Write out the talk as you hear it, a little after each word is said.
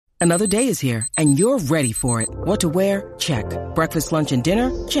Another day is here, and you're ready for it. What to wear? Check. Breakfast, lunch, and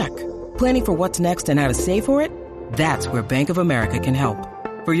dinner? Check. Planning for what's next and how to save for it? That's where Bank of America can help.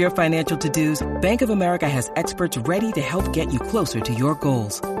 For your financial to-dos, Bank of America has experts ready to help get you closer to your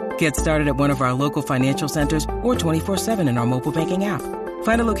goals. Get started at one of our local financial centers or 24/7 in our mobile banking app.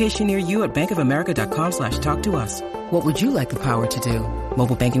 Find a location near you at bankofamerica.com/talktous. What would you like the power to do?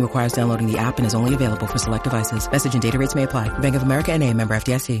 Mobile banking requires downloading the app and is only available for select devices. Message and data rates may apply. Bank of America NA, member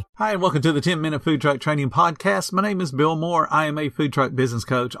FDIC. Hi, and welcome to the 10-Minute Food Truck Training Podcast. My name is Bill Moore. I am a food truck business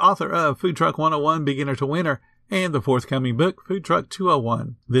coach, author of Food Truck 101, Beginner to Winner, and the forthcoming book, Food Truck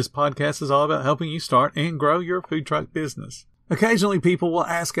 201. This podcast is all about helping you start and grow your food truck business. Occasionally, people will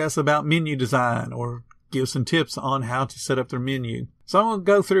ask us about menu design or give some tips on how to set up their menu. So I'm going to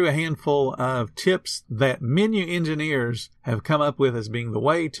go through a handful of tips that menu engineers have come up with as being the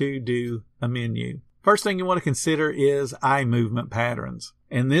way to do a menu. First thing you want to consider is eye movement patterns.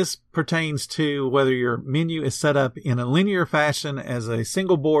 And this pertains to whether your menu is set up in a linear fashion as a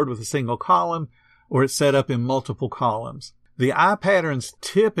single board with a single column, or it's set up in multiple columns. The eye patterns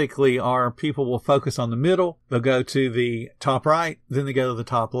typically are people will focus on the middle, they'll go to the top right, then they go to the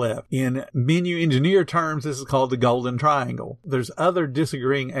top left. In menu engineer terms, this is called the golden triangle. There's other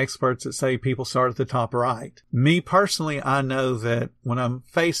disagreeing experts that say people start at the top right. Me personally, I know that when I'm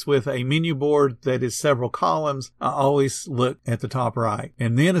faced with a menu board that is several columns, I always look at the top right.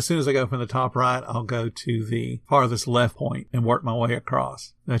 And then as soon as I go from the top right, I'll go to the farthest left point and work my way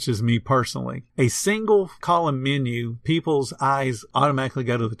across. That's just me personally. A single column menu, people's eyes automatically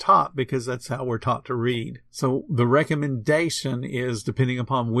go to the top because that's how we're taught to read. So the recommendation is, depending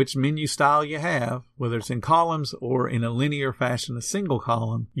upon which menu style you have, whether it's in columns or in a linear fashion, a single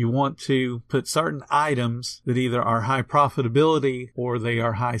column, you want to put certain items that either are high profitability or they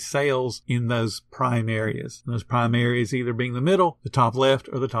are high sales in those prime areas. And those prime areas either being the middle, the top left,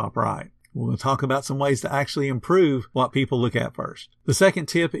 or the top right. We'll talk about some ways to actually improve what people look at first. The second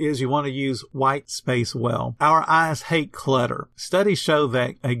tip is you want to use white space well. Our eyes hate clutter. Studies show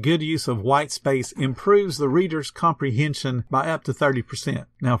that a good use of white space improves the reader's comprehension by up to 30%.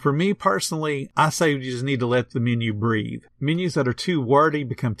 Now, for me personally, I say you just need to let the menu breathe. Menus that are too wordy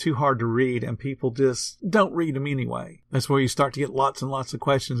become too hard to read, and people just don't read them anyway. That's where you start to get lots and lots of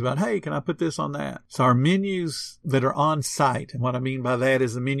questions about, hey, can I put this on that? So our menus that are on site, and what I mean by that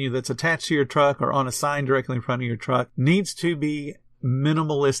is the menu that's attached to your truck or on a sign directly in front of your truck, needs to be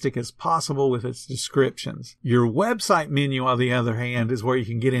minimalistic as possible with its descriptions. Your website menu, on the other hand, is where you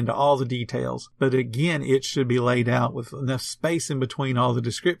can get into all the details. But again, it should be laid out with enough space in between all the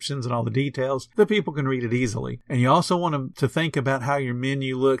descriptions and all the details that people can read it easily. And you also want to think about how your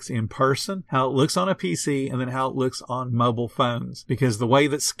menu looks in person, how it looks on a PC, and then how it looks on mobile phones. Because the way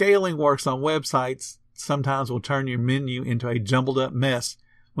that scaling works on websites sometimes will turn your menu into a jumbled up mess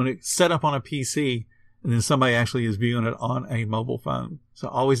when it's set up on a PC and then somebody actually is viewing it on a mobile phone. So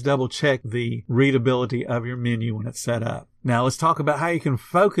always double check the readability of your menu when it's set up. Now let's talk about how you can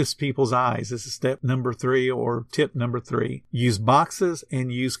focus people's eyes. This is step number 3 or tip number 3. Use boxes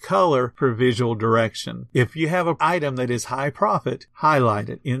and use color for visual direction. If you have an item that is high profit, highlight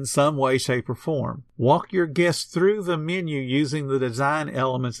it in some way, shape, or form. Walk your guests through the menu using the design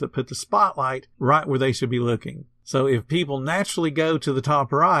elements that put the spotlight right where they should be looking. So if people naturally go to the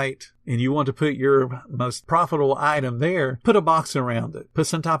top right and you want to put your most profitable item there, put a box around it. Put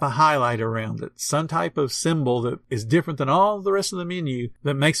some type of highlight around it. Some type of symbol that is different than all the rest of the menu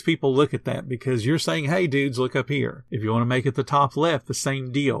that makes people look at that, because you're saying, hey dudes, look up here. If you want to make it the top left, the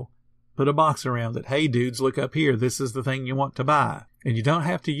same deal. Put a box around it. Hey dudes, look up here. This is the thing you want to buy. And you don't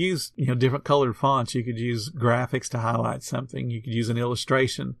have to use, different colored fonts. You could use graphics to highlight something. You could use an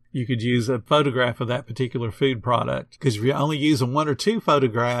illustration. You could use a photograph of that particular food product. Because if you're only using 1 or 2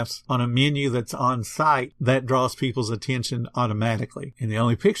 photographs on a menu that's on site, that draws people's attention automatically. And the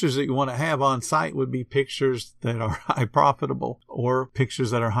only pictures that you want to have on site would be pictures that are high profitable or pictures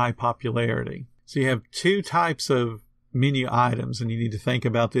that are high popularity. So you have 2 types of menu items, and you need to think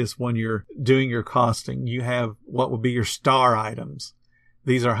about this when you're doing your costing. You have what would be your star items.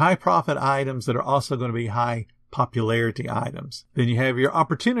 These are high profit items that are also going to be high popularity items. Then you have your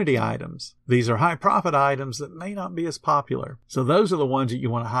opportunity items. These are high profit items that may not be as popular. So those are the ones that you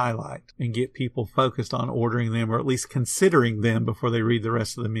want to highlight and get people focused on ordering them, or at least considering them before they read the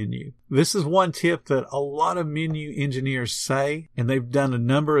rest of the menu. This is one tip that a lot of menu engineers say, and they've done a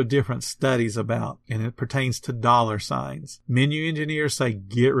number of different studies about, and it pertains to dollar signs. Menu engineers say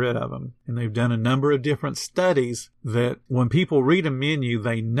get rid of them. And they've done a number of different studies that when people read a menu,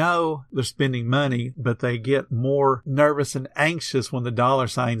 they know they're spending money, but they get more nervous and anxious when the dollar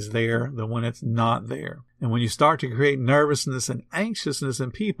sign's there than when it's not there. And when you start to create nervousness and anxiousness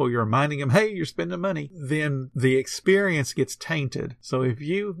in people, you're reminding them, hey, you're spending money, then the experience gets tainted. So if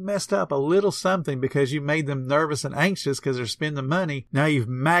you messed up a little something because you made them nervous and anxious because they're spending money, now you've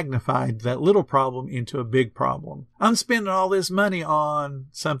magnified that little problem into a big problem. I'm spending all this money on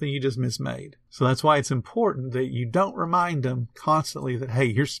something you just mismade. So that's why it's important that you don't remind them constantly that, hey,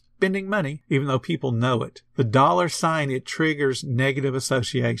 you're spending money, even though people know it. The dollar sign, it triggers negative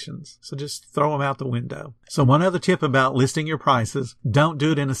associations. So just throw them out the window. So one other tip about listing your prices, don't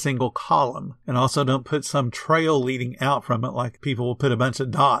do it in a single column. And also don't put some trail leading out from it, like people will put a bunch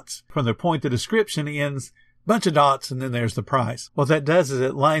of dots. From the point the description ends, bunch of dots, and then there's the price. What that does is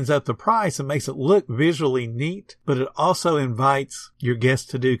it lines up the price and makes it look visually neat, but it also invites your guests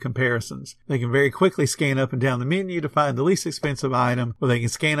to do comparisons. They can very quickly scan up and down the menu to find the least expensive item, or they can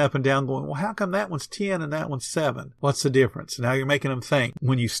scan up and down going, well, how come that one's 10 and that one's 7? What's the difference? Now you're making them think.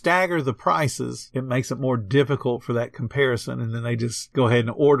 When you stagger the prices, it makes it more difficult for that comparison, and then they just go ahead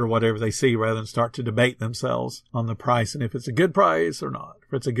and order whatever they see rather than start to debate themselves on the price and if it's a good price or not,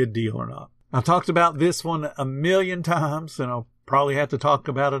 if it's a good deal or not. I've talked about this one 1,000,000 times, and I'll probably have to talk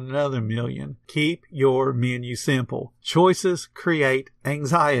about it another 1,000,000. Keep your menu simple. Choices create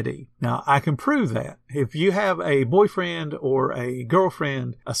anxiety. Now, I can prove that. If you have a boyfriend or a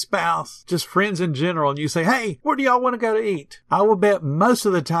girlfriend, a spouse, just friends in general, and you say, hey, where do y'all want to go to eat? I will bet most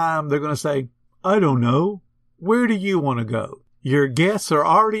of the time they're going to say, I don't know. Where do you want to go? Your guests are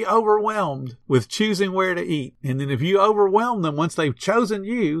already overwhelmed with choosing where to eat. And then if you overwhelm them once they've chosen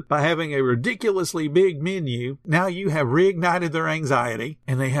you by having a ridiculously big menu, now you have reignited their anxiety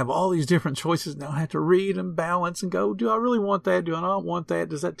and they have all these different choices. Now I have to read and balance and go, do I really want that? Do I not want that?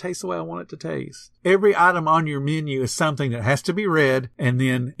 Does that taste the way I want it to taste? Every item on your menu is something that has to be read, and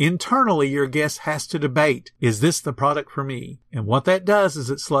then internally your guest has to debate, is this the product for me? And what that does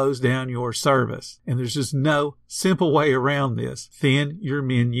is it slows down your service. And there's just no simple way around this. Thin your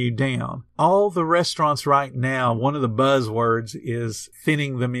menu down. All the restaurants right now, one of the buzzwords is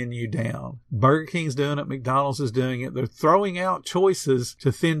thinning the menu down. Burger King's doing it. McDonald's is doing it. They're throwing out choices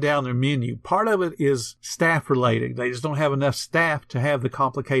to thin down their menu. Part of it is staff related. They just don't have enough staff to have the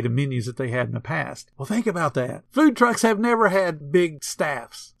complicated menus that they had in the past. Well, think about that. Food trucks have never had big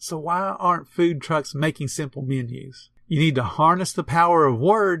staffs. So why aren't food trucks making simple menus? You need to harness the power of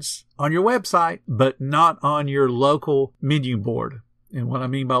words on your website, but not on your local menu board. And what I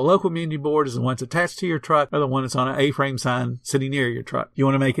mean by local menu board is the ones attached to your truck or the one that's on an A-frame sign sitting near your truck. You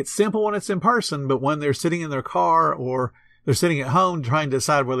want to make it simple when it's in person, but when they're sitting in their car or they're sitting at home trying to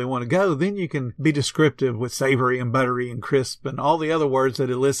decide where they want to go, then you can be descriptive with savory and buttery and crisp and all the other words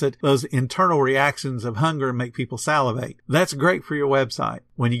that elicit those internal reactions of hunger and make people salivate. That's great for your website.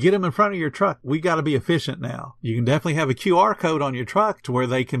 When you get them in front of your truck, we got to be efficient now. You can definitely have a QR code on your truck to where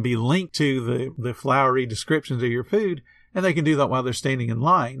they can be linked to the flowery descriptions of your food. And they can do that while they're standing in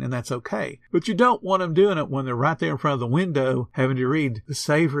line, and that's okay. But you don't want them doing it when they're right there in front of the window, having to read the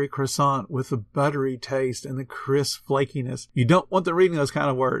savory croissant with the buttery taste and the crisp flakiness. You don't want them reading those kind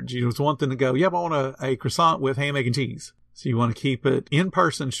of words. You just want them to go, yep, I want a croissant with ham, egg, and cheese. So you want to keep it in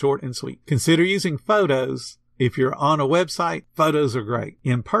person, short and sweet. Consider using photos. If you're on a website, photos are great.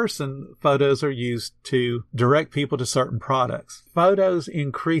 In person, photos are used to direct people to certain products. Photos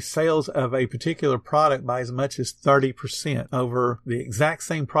increase sales of a particular product by as much as 30% over the exact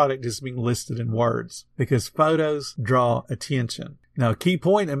same product just being listed in words, because photos draw attention. Now, a key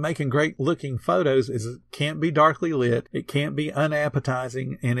point in making great looking photos is it can't be darkly lit, it can't be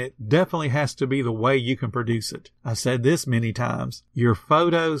unappetizing, and it definitely has to be the way you can produce it. I've said this many times. Your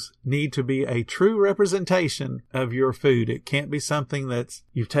photos need to be a true representation of your food. It can't be something that's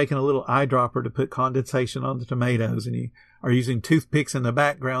you've taken a little eyedropper to put condensation on the tomatoes and you are using toothpicks in the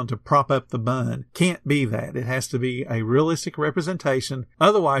background to prop up the bun. Can't be that. It has to be a realistic representation.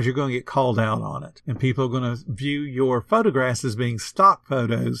 Otherwise, you're going to get called out on it. And people are going to view your photographs as being stock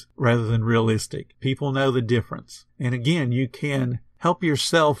photos rather than realistic. People know the difference. And again, you can help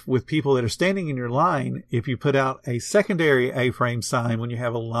yourself with people that are standing in your line if you put out a secondary A-frame sign when you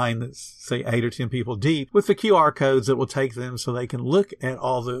have a line that's, say, 8 or 10 people deep with the QR codes that will take them so they can look at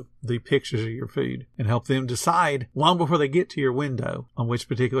all the pictures of your food and help them decide long before they get to your window on which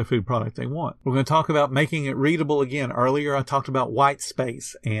particular food product they want. We're going to talk about making it readable again. Earlier, I talked about white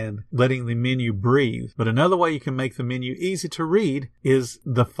space and letting the menu breathe. But another way you can make the menu easy to read is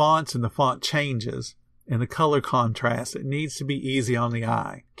the fonts and the font changes. And the color contrast, it needs to be easy on the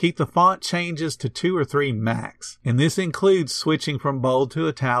eye. Keep the font changes to 2 or 3 max. And this includes switching from bold to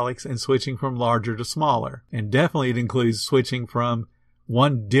italics and switching from larger to smaller. And definitely it includes switching from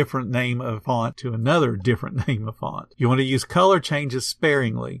one different name of font to another different name of font. You want to use color changes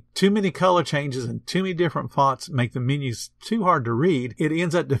sparingly. Too many color changes and too many different fonts make the menus too hard to read. It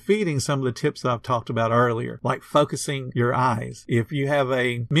ends up defeating some of the tips that I've talked about earlier, like focusing your eyes. If you have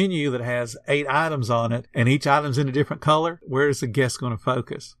a menu that has 8 items on it and each item's in a different color, where is the guest going to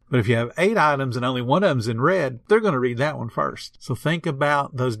focus? But if you have 8 items and only one of them's in red, they're going to read that one first. So think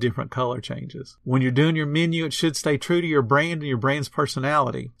about those different color changes. When you're doing your menu, it should stay true to your brand and your brand's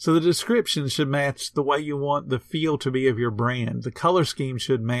personality. So the description should match the way you want the feel to be of your brand. The color scheme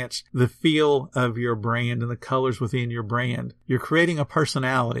should match the feel of your brand and the colors within your brand. You're creating a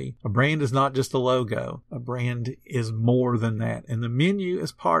personality. A brand is not just a logo. A brand is more than that. And the menu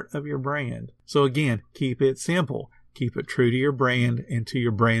is part of your brand. So again, keep it simple. Keep it true to your brand and to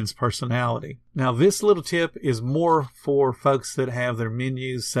your brand's personality. Now, this little tip is more for folks that have their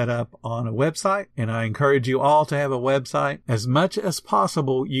menus set up on a website, and I encourage you all to have a website. As much as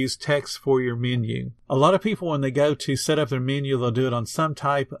possible, use text for your menu. A lot of people, when they go to set up their menu, they'll do it on some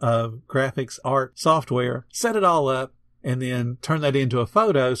type of graphics art software, set it all up, and then turn that into a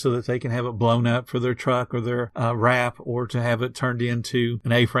photo so that they can have it blown up for their truck or their wrap, or to have it turned into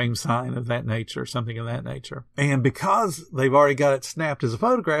an A-frame sign of that nature, something of that nature. And because they've already got it snapped as a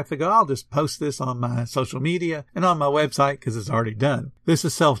photograph, they go, I'll just post this on my social media and on my website because it's already done. This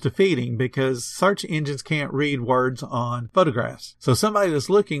is self-defeating because search engines can't read words on photographs. So somebody that's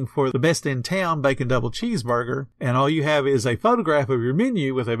looking for the best in town bacon double cheeseburger, and all you have is a photograph of your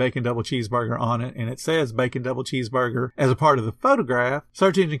menu with a bacon double cheeseburger on it, and it says bacon double cheeseburger as a part of the photograph,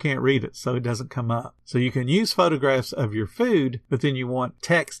 search engine can't read it, so it doesn't come up. So you can use photographs of your food, but then you want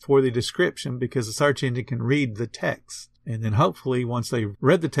text for the description because the search engine can read the text. And then hopefully once they've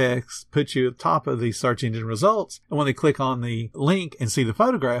read the text, put you at the top of the search engine results. And when they click on the link and see the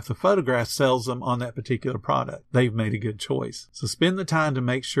photograph sells them on that particular product. They've made a good choice. So spend the time to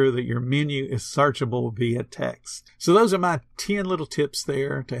make sure that your menu is searchable via text. So those are my 10 little tips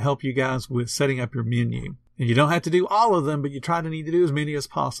there to help you guys with setting up your menu. And you don't have to do all of them, but you try to need to do as many as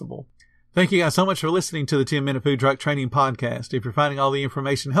possible. Thank you guys so much for listening to the 10-Minute Food Truck Training Podcast. If you're finding all the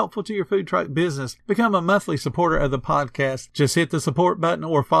information helpful to your food truck business, become a monthly supporter of the podcast. Just hit the support button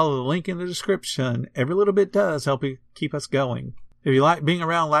or follow the link in the description. Every little bit does help you keep us going. If you like being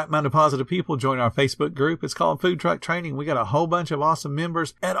around like-minded positive people, join our Facebook group. It's called Food Truck Training. We got a whole bunch of awesome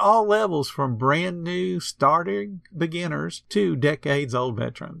members at all levels, from brand new starting beginners to decades-old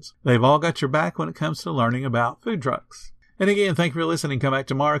veterans. They've all got your back when it comes to learning about food trucks. And again, thank you for listening. Come back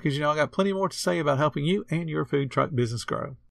tomorrow because I got plenty more to say about helping you and your food truck business grow.